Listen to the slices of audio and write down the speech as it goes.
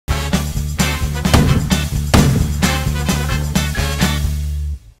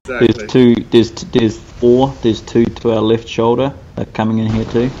Exactly. There's two. There's four. There's two to our left shoulder. They're coming in here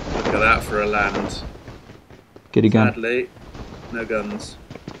too. Look at that for a land. Get a gun. Sadly, no guns.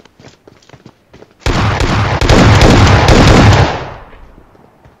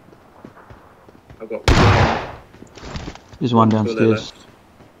 I've got one. There's one bullet downstairs. left.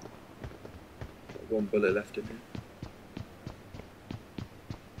 Got one bullet left in here.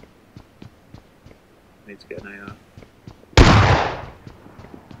 Need to get an AR.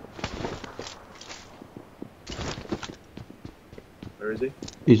 Where is he?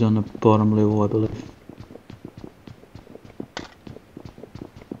 He's on the bottom level, I believe.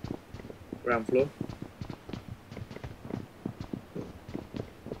 Ground floor.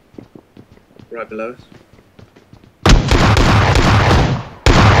 Right below us.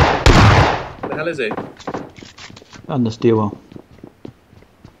 Where the hell is he? On the stairwell.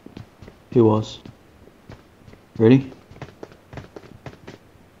 He was. Ready?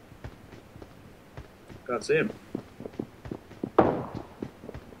 Can't see him.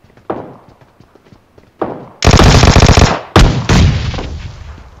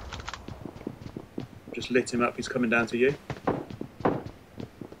 Just lit him up, he's coming down to you.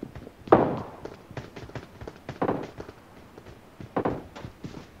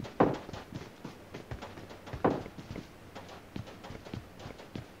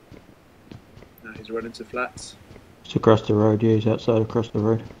 Now he's running to flats. It's across the road, yeah, he's outside across the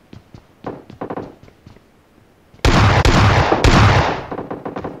road.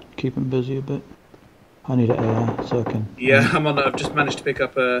 Keep him busy a bit. I need an AR so I can... Yeah, I'm on. I've just managed to pick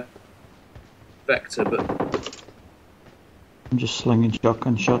up a Vector, but I'm just slinging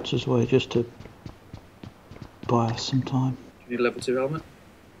shotgun shots his way just to buy us some time. you need a level 2 helmet?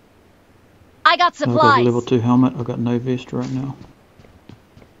 I got I've supplies. got a level 2 helmet, I've got no vest right now.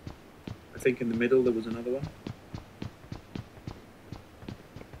 I think in the middle there was another one.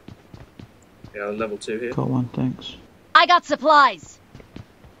 Yeah, level 2 here. Got one, thanks. I got supplies.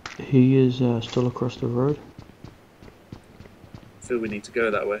 He is still across the road. I feel we need to go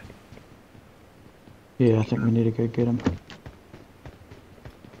that way. Yeah, I think we need to go get him.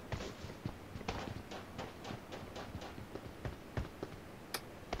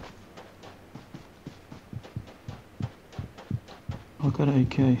 I've got an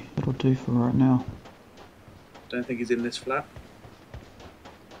AK, that'll do for right now. Don't think he's in this flat.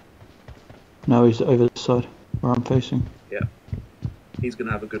 No, he's over the side, where I'm facing. Yeah. He's going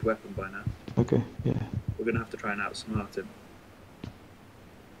to have a good weapon by now. Okay, yeah. We're going to have to try and outsmart him.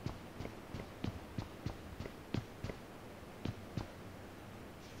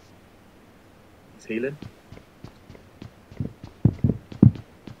 He's healing.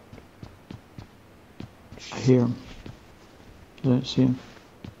 I hear him. I don't see him.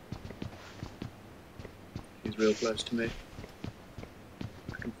 He's real close to me.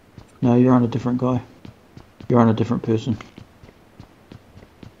 No, you're on a different guy. You're on a different person.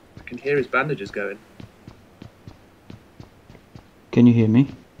 I can hear his bandages going. Can you hear me?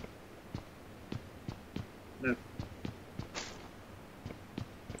 No.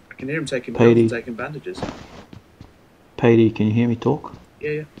 I can hear him taking P80. pills and taking bandages. P80, can you hear me talk?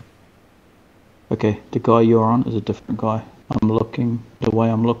 Yeah, yeah. Okay, the guy you're on is a different guy. I'm looking, the way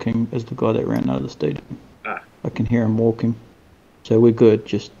I'm looking is the guy that ran out of the stadium. Ah. I can hear him walking. So we're good,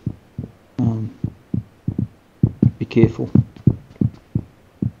 just be careful.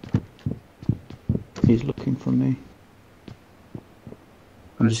 He's looking for me.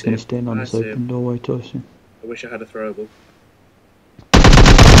 I'm just going to stand on this open doorway close to him. I wish I had a throwable.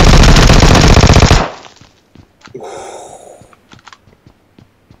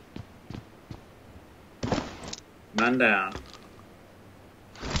 Man down.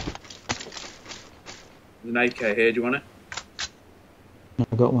 There's an AK here, do you want it? No,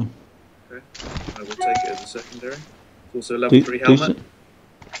 I got one. Okay. I will take it as a secondary. It's also a level 3 helmet.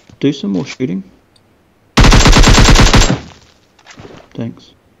 Do some more shooting.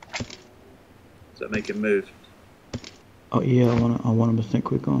 Thanks. Does that make him move? Oh yeah, I want him to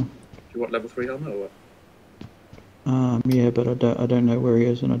think we're gone. Do you want level 3 helmet or what? Yeah, but I don't know where he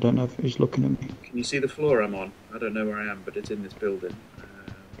is, and I don't know if he's looking at me. Can you see the floor I'm on? I don't know where I am, but it's in this building.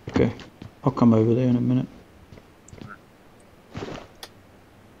 Okay, I'll come over there in a minute.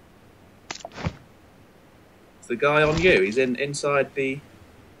 Is the guy on you? He's inside the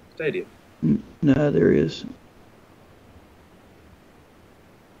stadium. No, there he is.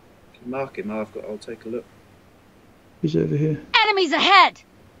 Can you mark him? I'll take a look. He's over here. Enemies ahead.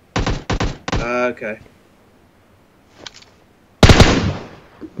 Okay.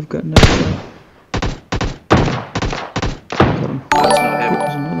 I've got no sight. Got him. That's not him.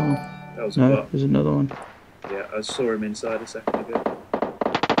 There's another one. That was a No, bot. there's another one. Yeah, I saw him inside a second ago.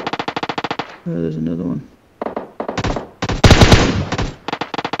 There's another one.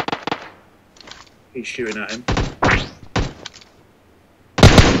 He's shooting at him.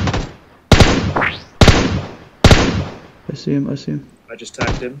 I see him, I see him. I just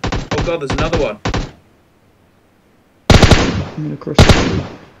tagged him. Oh god, there's another one. I'm gonna cross the street.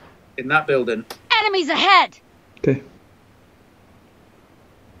 In that building. Enemies ahead! Okay.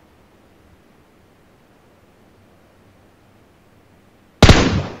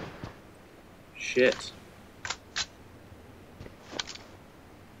 Shit.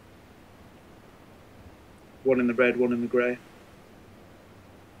 One in the red, one in the grey.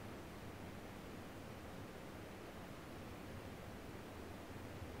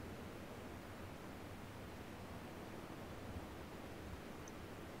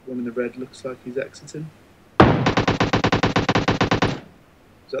 One in the red looks like he's exiting. Is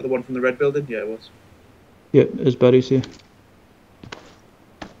that the one from the red building? Yeah, it was. Yep, his buddy's here.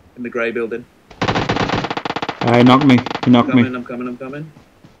 In the grey building. He knocked me. He knocked me. I'm coming.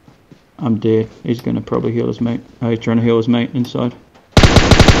 I'm dead. He's gonna probably heal his mate. Oh, he's trying to heal his mate inside.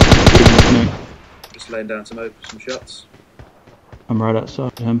 His mate. Just laying down some shots. I'm right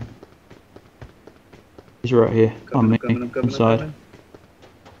outside him. He's right here on me inside.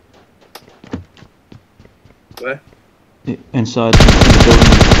 Where? Inside the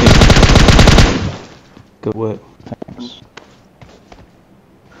building. Good work. Thanks.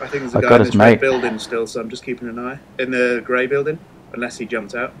 I think there's a guy in this red building still, so I'm just keeping an eye. In the grey building, unless he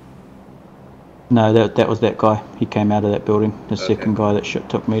jumped out. No, that was that guy. He came out of that building. The second guy that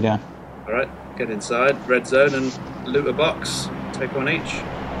took me down. Alright, get inside, red zone, and loot a box. Take one each.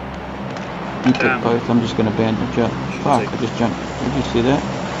 You took both. I'm just going to bandage up. Fuck, I just jumped. Did you see that?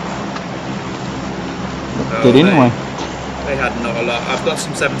 Did anyway. They had not a lot. I've got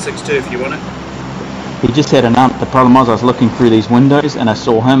some 7.62 if you want it. He just had an amp. The problem was I was looking through these windows and I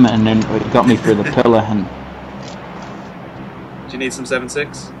saw him, and then he got me through the pillar. And do you need some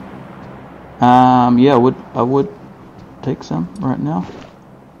 7.6? Yeah, I would take some right now.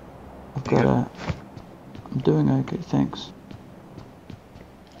 I've got I'm doing okay, thanks.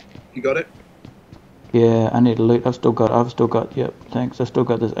 You got it? Yeah, I need to loot. I've still got. Yep, thanks. I still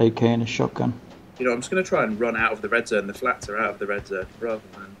got this AK and a shotgun. You know, I'm just going to try and run out of the red zone. The flats are out of the red zone rather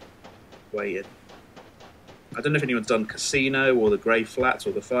than waiting. I don't know if anyone's done Casino or the grey flats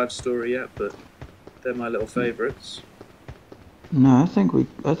or the 5-story yet, but they're my little favourites. No, I think we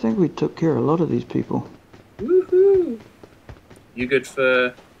took care of a lot of these people. Woohoo! You good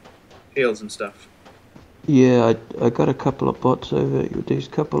for heals and stuff? Yeah, I got a couple of bots over these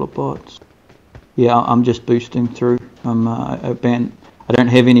couple of bots. Yeah, I'm just boosting through. I don't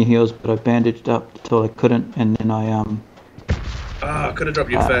have any heals, but I bandaged up until I couldn't, and then I I could have dropped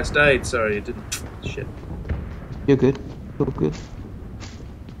your first aid. Sorry, you didn't. Shit. You're good. You're good.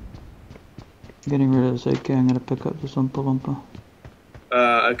 Getting rid of this AK. I'm gonna pick up this Oompa Loompa.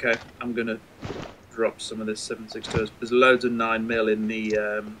 Okay. I'm gonna drop some of this 7.62. There's loads of 9mm in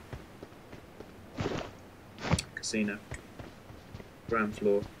the casino ground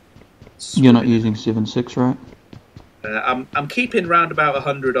floor. You're not using 7.6, right? I'm keeping round about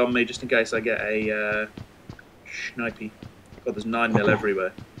 100 on me just in case I get a snipey. God, there's 9mm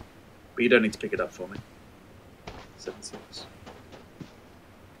everywhere. But you don't need to pick it up for me. 7.6.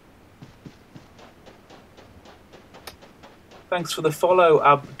 Thanks for the follow,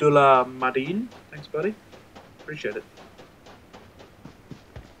 Abdullah Madin. Thanks, buddy. Appreciate it.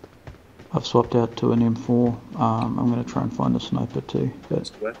 I've swapped out to an M4. I'm going to try and find a sniper too.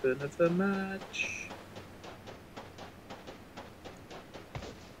 Best weapon of the match.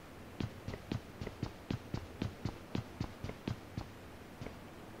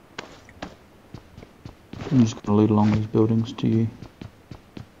 I'm just going to loot along these buildings to you.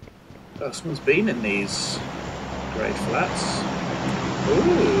 Oh, someone's been in these grey flats.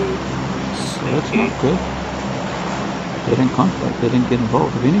 Ooh, sneaky. That's not good. They didn't conflict. They didn't get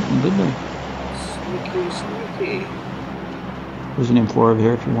involved with anything, did they? Sneaky. There's an M4 over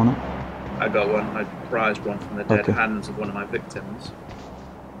here if you want it. I got one. I prized one from the dead hands of one of my victims.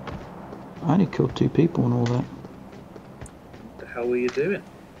 I only killed 2 people and all that. What the hell were you doing?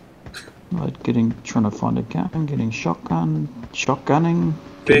 Trying to find a gun, getting shotgunning.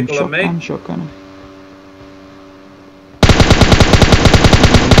 Vehicle on me. Shotgunning.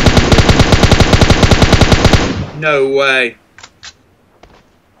 No way.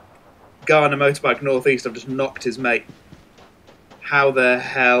 Guy on a motorbike northeast, I've just knocked his mate. How the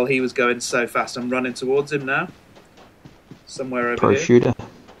hell? He was going so fast. I'm running towards him now. Somewhere over here. Shooter.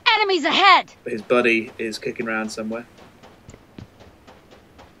 Enemies ahead! But his buddy is kicking around somewhere.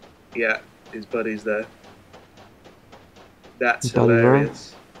 Yeah, his buddy's there. That's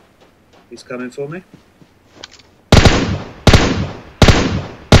hilarious. He's coming for me.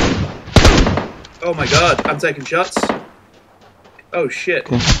 Oh my god, I'm taking shots. Oh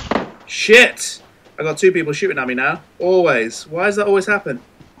shit. Okay. Shit! I got 2 people shooting at me now. Always. Why does that always happen?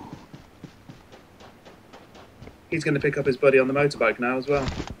 He's going to pick up his buddy on the motorbike now as well.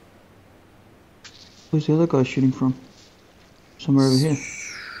 Where's the other guy shooting from? Somewhere over here.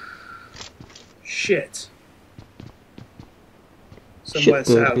 Shit. Somewhere Shit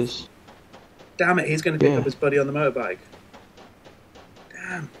south. burgers. Damn it, he's going to pick Yeah. up his buddy on the motorbike.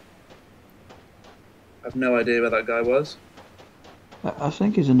 Damn. I've no idea where that guy was. I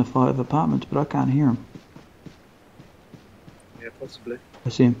think he's in the 5 apartments, but I can't hear him. Yeah, possibly. I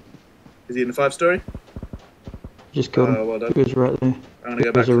see him. Is he in the 5-story? Just killed him. Oh, well done. He was right there. I'm going to go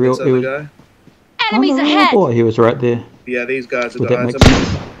It back was to a real- this it other was- guy. Enemies Oh, no, ahead! boy, he was right there. Yeah, these guys have Would got that eyes make on me.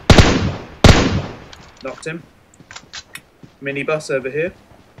 sense? Knocked him. Minibus over here.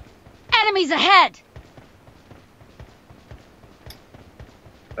 Enemies ahead!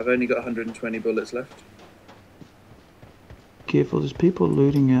 I've only got 120 bullets left. Careful, there's people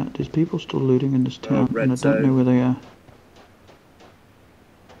looting out. There's people still looting in this town, red and I don't know zone. where they are.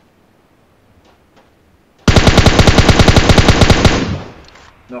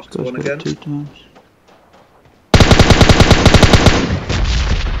 Knocked Guy's one got again. it 2 times.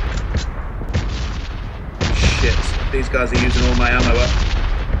 Shit. These guys are using all my ammo up.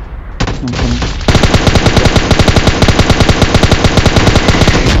 I'm coming.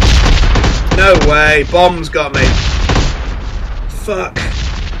 No way. Bombs got me. Fuck.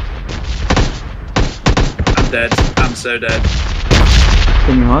 I'm dead. I'm so dead.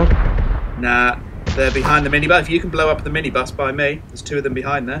 Can you hide? Nah. They're behind the minibus. If you can blow up the minibus by me, there's 2 of them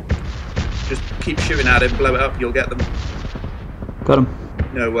behind there. Just keep shooting at him, blow it up, you'll get them. Got him.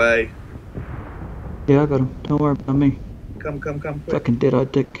 No way. Yeah, I got him. Don't worry about me. Come, quick. Fucking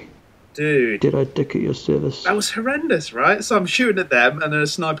dead-eyed dick. Dude. Dead-eyed dick at your service. That was horrendous, right? So I'm shooting at them, and then a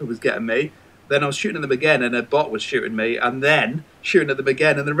sniper was getting me. Then I was shooting at them again, and a bot was shooting me. And then shooting at them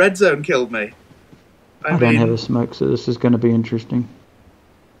again, and the red zone killed me. I don't have a smoke, so this is going to be interesting.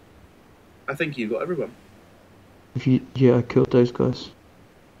 I think you got everyone. Yeah, I killed those guys.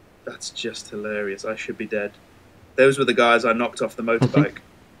 That's just hilarious. I should be dead. Those were the guys I knocked off the motorbike.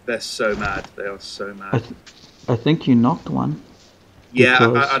 They're so mad. They are so mad. I think you knocked one. Yeah,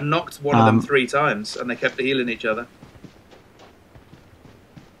 because, I knocked one of them 3 times, and they kept healing each other.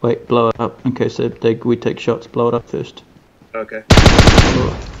 Wait, blow it up. Okay, so we take shots. Blow it up first. Okay.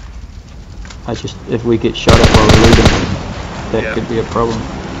 If we get shot at while we're looting, that Yeah. could be a problem.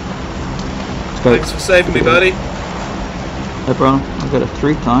 Let's go. Thanks for saving me, buddy. No problem. I got it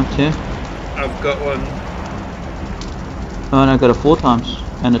 3 times, yeah. I've got one. Oh, and I got it 4 times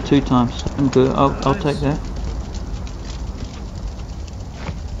and a 2 times. I'm good. I'll Nice. take that.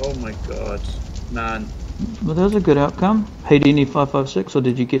 Oh my god. Man. Well, that was a good outcome. Hey, do you need 5.56 or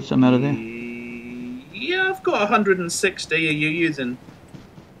did you get some out of there? Yeah, I've got 160. Are you using...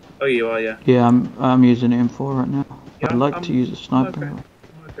 Oh, you are, yeah. Yeah, I'm using M4 right now. Yeah, I'd like to use a sniper.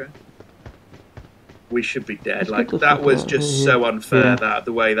 Okay. We should be dead. Let's Like, get the that fuck was out just of here. so unfair, Yeah. that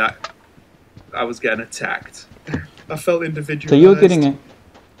the way that I was getting attacked. I felt individualized. So you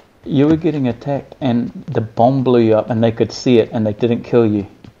were getting attacked and the bomb blew you up and they could see it and they didn't kill you.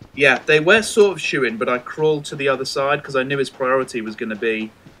 Yeah, they were sort of shooting, but I crawled to the other side because I knew his priority was going to be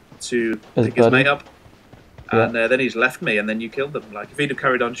to pick his buddy. mate up. Yeah. And then he's left me, and then you killed them. Like, if he'd have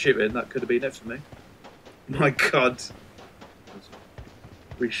carried on shooting, that could have been it for me. My god.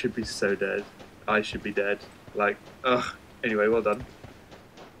 We should be so dead. I should be dead. Like, ugh. Anyway, well done.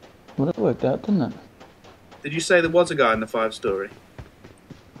 Well, that worked out, didn't it? Did you say there was a guy in the 5-story?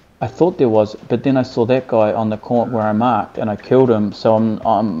 I thought there was, but then I saw that guy on the corner where I marked and I killed him. So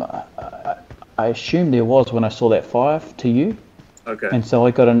I assumed there was when I saw that 5 to you. Okay. And so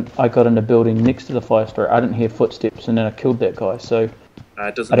I got in the building next to the 5-story. I didn't hear footsteps, and then I killed that guy. So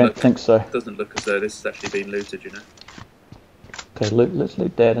It doesn't I don't look, think so. doesn't look as though this has actually been looted, you know. Okay, let's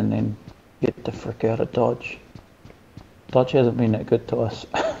loot that and then get the frick out of Dodge. Dodge hasn't been that good to us.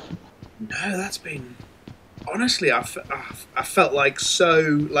 No, that's been... Honestly, I felt like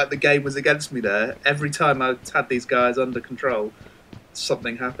the game was against me there. Every time I had these guys under control,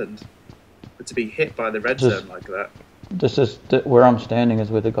 something happened. But to be hit by the red zone like that... Where I'm standing is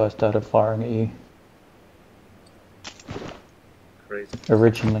where the guy started firing at you. Crazy.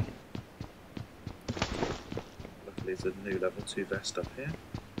 Originally. Luckily there's a new level 2 vest up here.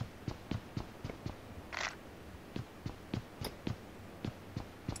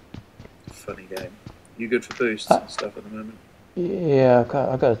 Funny game. You good for boosts and stuff at the moment? Yeah, I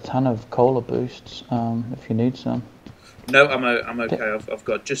got a ton of cola boosts. If you need some. No, I'm okay. I've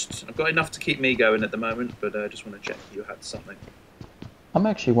got enough to keep me going at the moment, but I just want to check you had something. I'm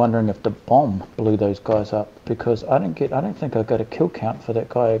actually wondering if the bomb blew those guys up, because I don't think I got a kill count for that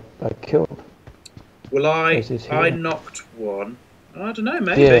guy I killed. Well, I knocked one. I don't know,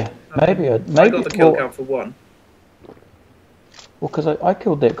 maybe. Yeah, maybe I got the kill count for one. Well, because I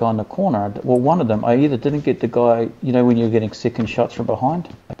killed that guy in the corner. Well, one of them, I either didn't get the guy, you know, when you're getting second shots from behind.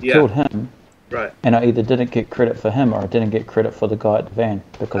 I killed him. Right. And I either didn't get credit for him or I didn't get credit for the guy at the van.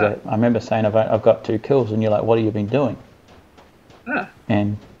 Because I remember saying I've got 2 kills, and you're like, what have you been doing?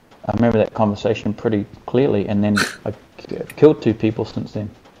 And I remember that conversation pretty clearly, and then I killed 2 people since then.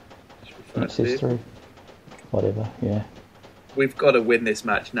 And it says 3. Whatever, yeah. We've got to win this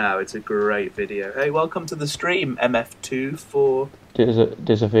match now. It's a great video. Hey, welcome to the stream, MF24.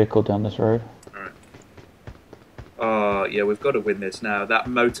 There's a vehicle down this road. Alright. Yeah, we've got to win this now. That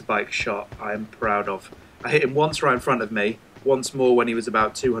motorbike shot I am proud of. I hit him once right in front of me, once more when he was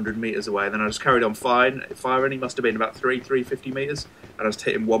about 200 metres away, and then I just carried on firing. He must have been about 350 metres, and I just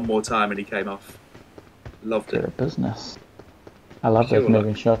hit him one more time and he came off. Loved it. Good business. I love those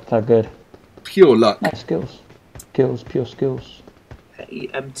moving shots, they're good. Pure luck. Nice skills. Skills, pure skills. Hey,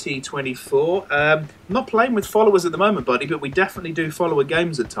 MT24. I'm not playing with followers at the moment, buddy, but we definitely do follower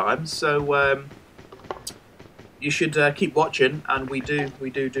games at times, so you should keep watching, and we do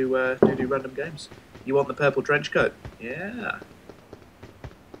random games. You want the purple trench coat? Yeah.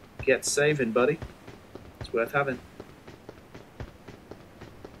 Get saving, buddy. It's worth having.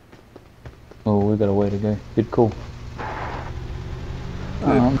 Oh, we got a way to go. Good call.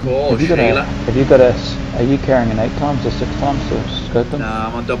 Good call, Sheila. Are you carrying an 8 times or 6 times to scope them? Nah,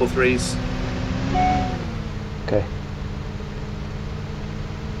 I'm on double 3s. Okay.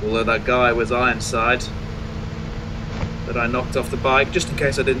 Although that guy was Ironside that I knocked off the bike. Just in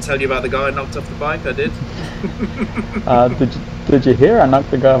case I didn't tell you about the guy I knocked off the bike, I did. Did you hear I knocked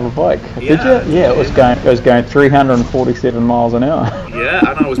the guy off a bike? Yeah, did you? Yeah, it was going 347 miles an hour.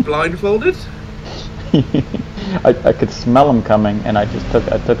 Yeah, and I was blindfolded. I could smell him coming, and I just took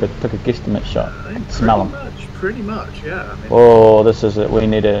a guesstimate shot. Smell him. Pretty much, yeah. I mean, oh, this is it. We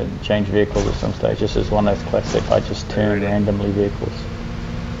need to change vehicles at some stage. This is one of those classic. I just turn randomly vehicles.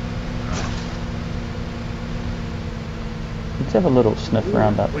 Let's have a little sniff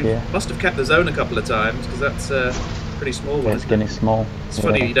around up here. Must have kept the zone a couple of times, because that's a pretty small one. It's getting small. It's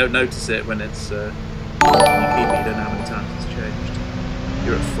funny you don't notice it when it's you keep it. You don't know how many times it's changed.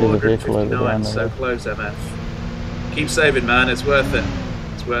 You're at 459, so close, MF. Keep saving, man. It's worth it.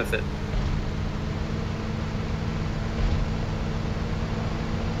 It's worth it.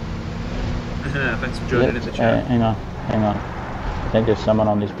 Thanks for joining in the chat. Hang on. I think there's someone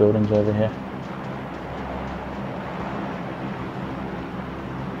on these buildings over here.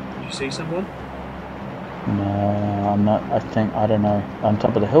 Did you see someone? No, I'm not. I don't know. On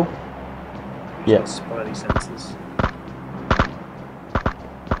top of the hill? Yeah. Spidey senses.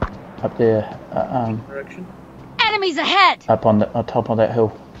 Up there. Direction? Enemies ahead! Up on top of that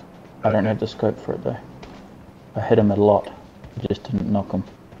hill. I don't have the scope for it though. I hit him a lot. I just didn't knock him. Do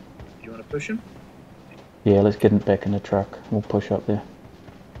you want to push him? Yeah, let's get him back in the truck. We'll push up there.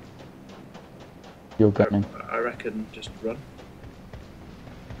 You're gunning. I reckon just run.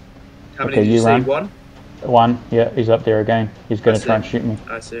 How many did you see? Run. One? One, yeah, he's up there again. He's going to try and shoot me.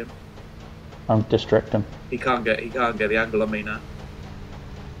 I see him. I'll distract him. He can't get the angle on me now.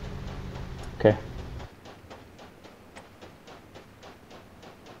 Okay.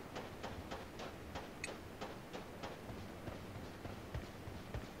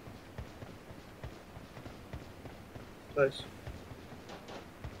 Close.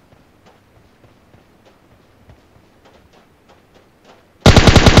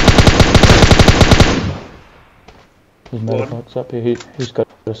 There's motorbikes up here. Who's got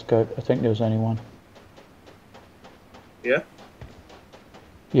a scope? I think there was only one. Yeah?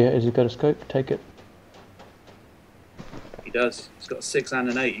 Yeah, has he got a scope? Take it. He does. He's got a 6 and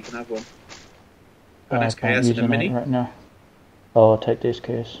an 8. You can have one. An SKS and a mini? Right now. Oh, I'll take the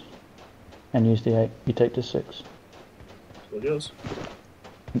SKS. And use the 8. You take the 6. It's all yours.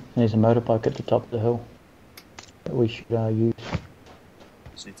 And there's a motorbike at the top of the hill that we should use.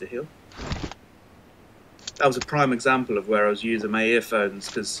 Just need to heal. That was a prime example of where I was using my earphones,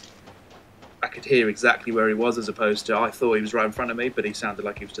 because I could hear exactly where he was, as opposed to I thought he was right in front of me, but he sounded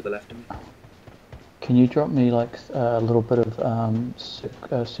like he was to the left of me. Can you drop me like a little bit of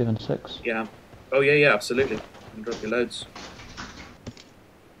 7.6? Yeah. Oh yeah, absolutely. I can drop you loads.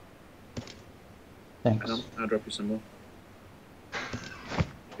 Thanks. Hang on, I'll drop you some more. There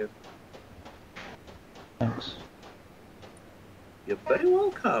you go. Thanks. You're very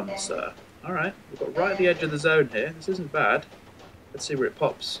welcome, sir. Alright, we've got right at the edge of the zone here. This isn't bad. Let's see where it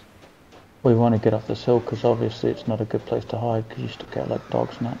pops. We want to get off this hill because obviously it's not a good place to hide because you stick out like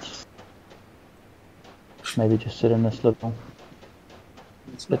dog's nuts. Maybe just sit in this little...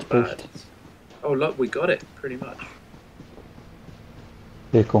 It's not bad. Oh look, we got it, pretty much.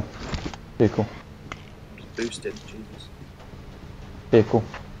 Vehicle. Vehicle. Just boosted, Jesus. Vehicle.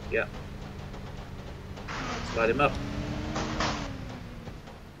 Yeah. Slide him up.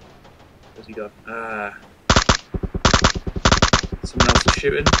 Where's he gone? Ah. Someone else is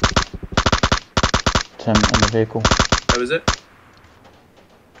shooting. Tim in the vehicle. Oh, is it?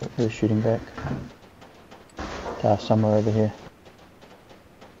 Who's shooting back? Somewhere over here.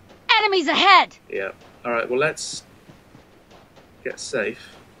 Enemies ahead! Yeah. Alright, well let's get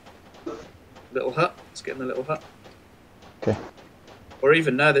safe. Little hut. Let's get in the little hut. Okay. Or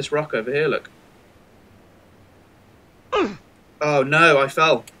even no, this rock over here, look. Oh no, I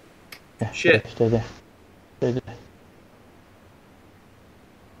fell. Yeah, Shit. Stay there. Stay there.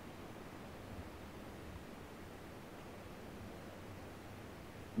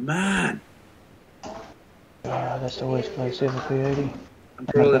 Man. Oh, that's the worst place ever, P80. I'm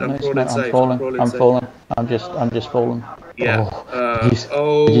crawling safe. I'm falling. I'm just falling. Yeah.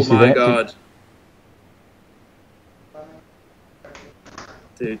 Oh, did you see my that? god.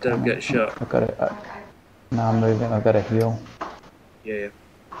 Dude, don't get shot. I've got to... no, I'm moving. I've got to heal. Yeah.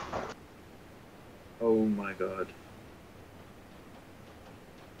 Oh my god.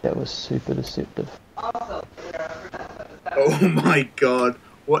 That was super deceptive. Oh my god.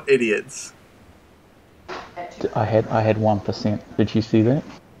 What idiots. I had 1%. Did you see that?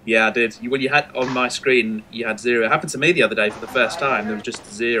 Yeah, I did. When you had on my screen, you had 0. It happened to me the other day for the first time. There was just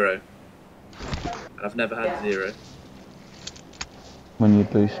 0. And I've never had 0. When you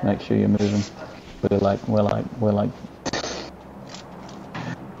boost, make sure you're moving. We're like.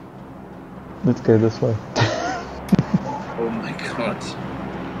 Let's go this way. Oh my god.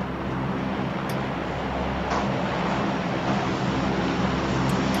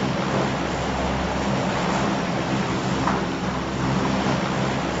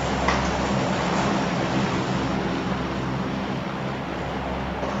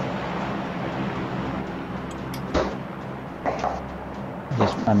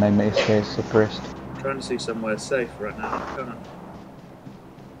 I made my SKS suppressed. I'm trying to see somewhere safe right now. I can't.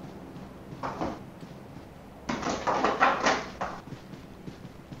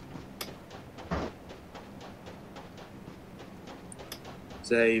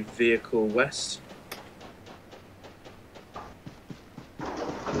 There's a vehicle west. You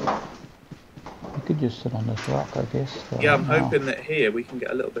could just sit on this rock, I guess. Yeah, I'm hoping that here we can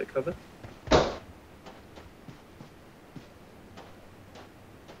get a little bit of cover.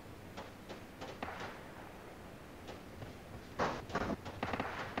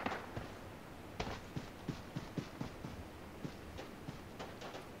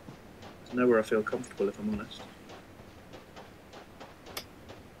 Nowhere I feel comfortable, if I'm honest.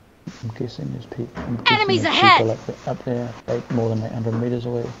 I'm guessing there's people. Enemies ahead! People up there, more than 800 meters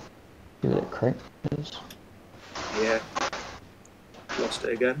away. See where that crate is? Yeah. Lost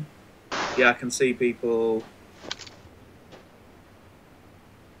it again. Yeah, I can see people.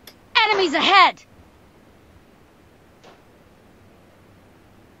 Enemies ahead!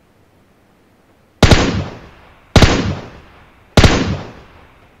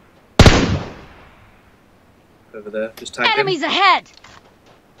 Over there, just tagged Enemies him. ahead!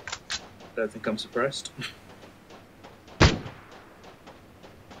 Don't think I'm suppressed.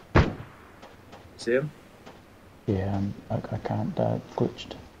 See him? Yeah, I can't,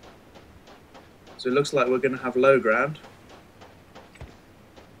 glitched. So it looks like we're going to have low ground.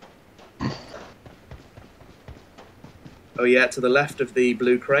 Oh yeah, to the left of the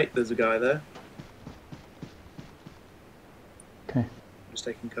blue crate, there's a guy there. Okay. Just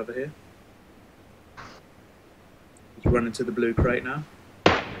taking cover here. He's running to the blue crate now.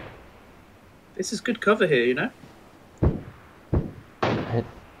 This is good cover here, you know? I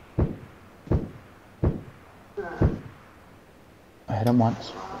hit him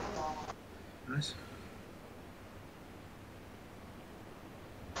once. Nice.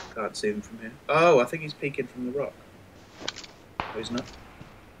 Can't see him from here. Oh, I think he's peeking from the rock. Oh, he's not.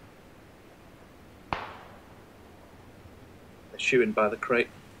 They're shooting by the crate.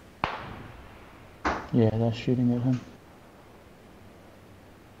 Yeah, they're shooting at him.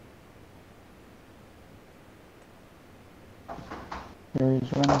 There he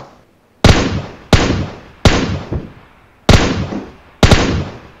is running.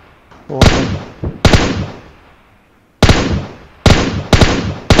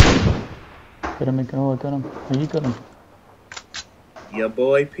 Get him again. Oh, I got him. Oh, you got him. Your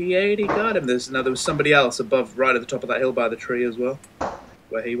boy P80 got him. There was somebody else above, right at the top of that hill by the tree as well,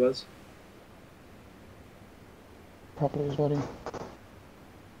 where he was. Probably was what him.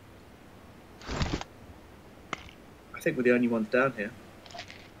 I think we're the only ones down here,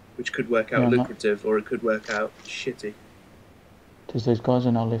 which could work out lucrative or it could work out shitty. There's those guys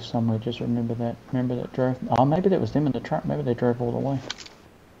on our left somewhere, just remember that. Remember that drove... Oh, maybe that was them in the truck. Maybe they drove all the way.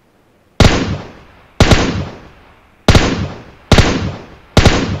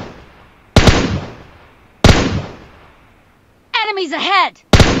 Enemies ahead!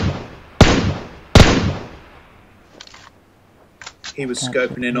 He was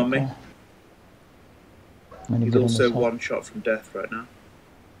scoping in on me. He's also one shot from death right now.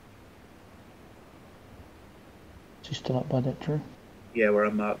 Is he still up by that tree? Yeah, where I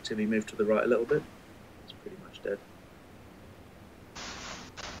marked him. He moved to the right a little bit. He's pretty much dead.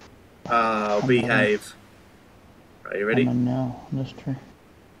 Oh, behave. Right, you ready? I'm in now, on this tree.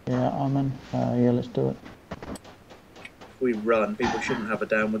 Yeah, I'm in. Yeah, let's do it. If we run, people shouldn't have a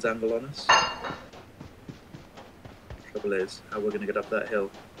downwards angle on us. Trouble is, how we're going to get up that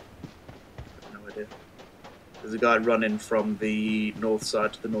hill. I have no idea. There's a guy running from the north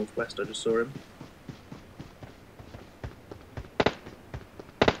side to the northwest. I just saw him.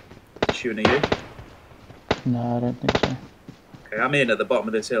 Is he shooting at you? No, I don't think so. Okay, I'm in at the bottom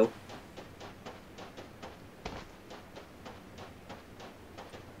of this hill.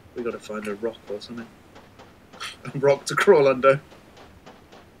 We got to find a rock or something. A rock to crawl under.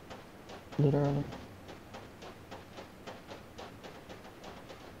 Literally.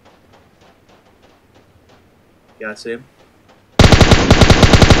 Yeah, I see him.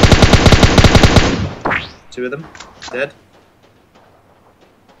 Two of them. Dead.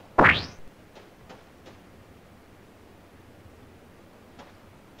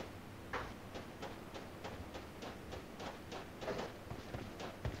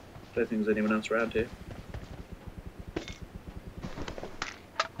 Don't think there's anyone else around here.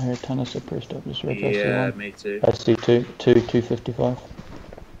 I hear a ton of suppressed up this river. Yeah, me too. I see 255.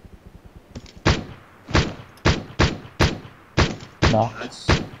 No. Nice.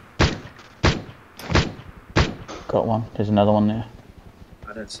 Got one. There's another one there.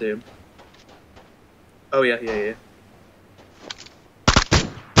 I don't see him. Oh yeah.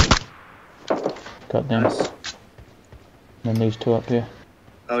 Got them. Nice. And then these two up here.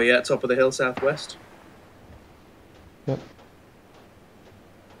 Oh yeah, top of the hill, southwest. Yep.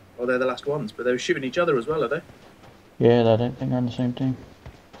 Oh, they're the last ones, but they were shooting each other as well, are they? Yeah, I don't think they're on the same team.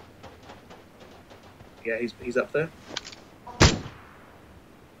 Yeah, he's up there.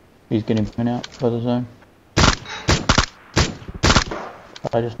 He's getting put out by the zone.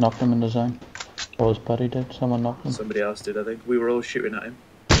 I just knocked him in the zone. Or his buddy did. Someone knocked him. Somebody else did, I think. We were all shooting at him.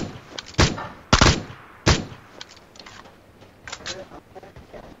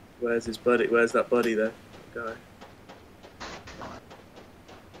 Where's his buddy? Where's that buddy there? Guy.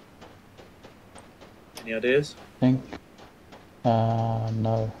 Any ideas? I think.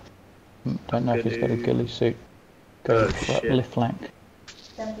 No. Don't know if he's got a ghillie suit. Go left flank.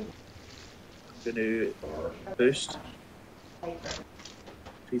 I'm going to boost. If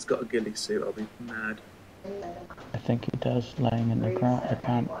he's got a ghillie suit, I'll be mad. I think he does, laying in the ground.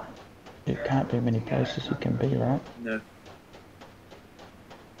 It can't be many places he can be, right? No.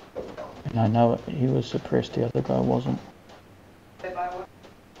 And I know he was suppressed, the other guy wasn't.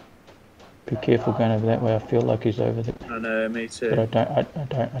 Be careful going over that way. I feel like he's over there. I know, me too. But I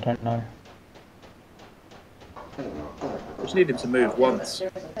don't know. Just need him to move once.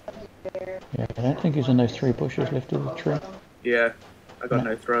 Yeah, I don't think he's in those three bushes left of the tree. Yeah, I got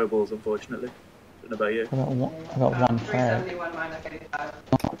no throwables, unfortunately. Don't know about you. I got one frag.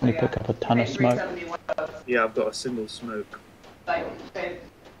 Let me pick up a ton of smoke. Yeah, I've got a single smoke. Like, paid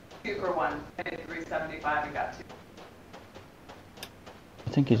 2 for 1, paid $3.75 and got 2. I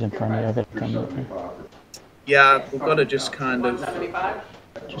think he's in front of you. I better come up here. Yeah, we've got to just kind of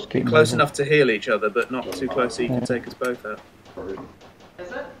Just be keep close moving. enough to heal each other, but not too close so you can take us both out.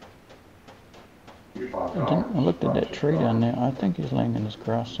 Is it? I looked at that tree down there. I think he's laying in his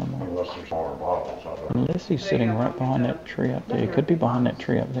grass somewhere. Unless he's sitting right behind that tree up there. He could be behind that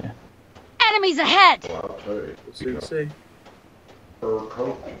tree up there. Enemies ahead! We'll soon see. Her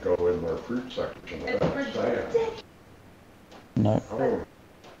coat to go in their fruit section of that stand. No. Oh,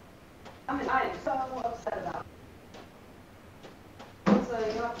 I'm so upset about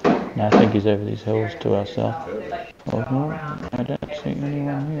it. No, I think he's over these hills to our south. Oh, no, I don't see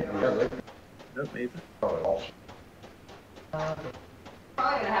anyone here. yeah, they Nope, maybe. probably also. Probably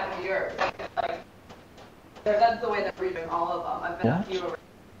gonna happen to yours. Like, that's the way that we're doing all of them. I've been a few over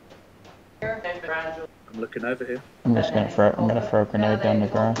here and gradually. I'm looking over here. I'm just gonna throw a grenade down the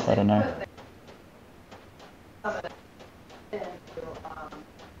grass. I don't know.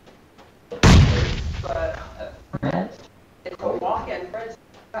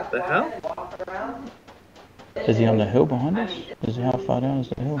 The hell? Is he on the hill behind us? Is he how far down is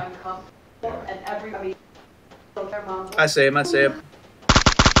the hill? I see him, I see him.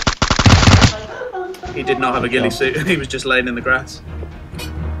 He did not have a ghillie suit, he was just laying in the grass.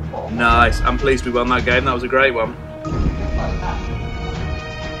 Nice, I'm pleased we won that game, that was a great one.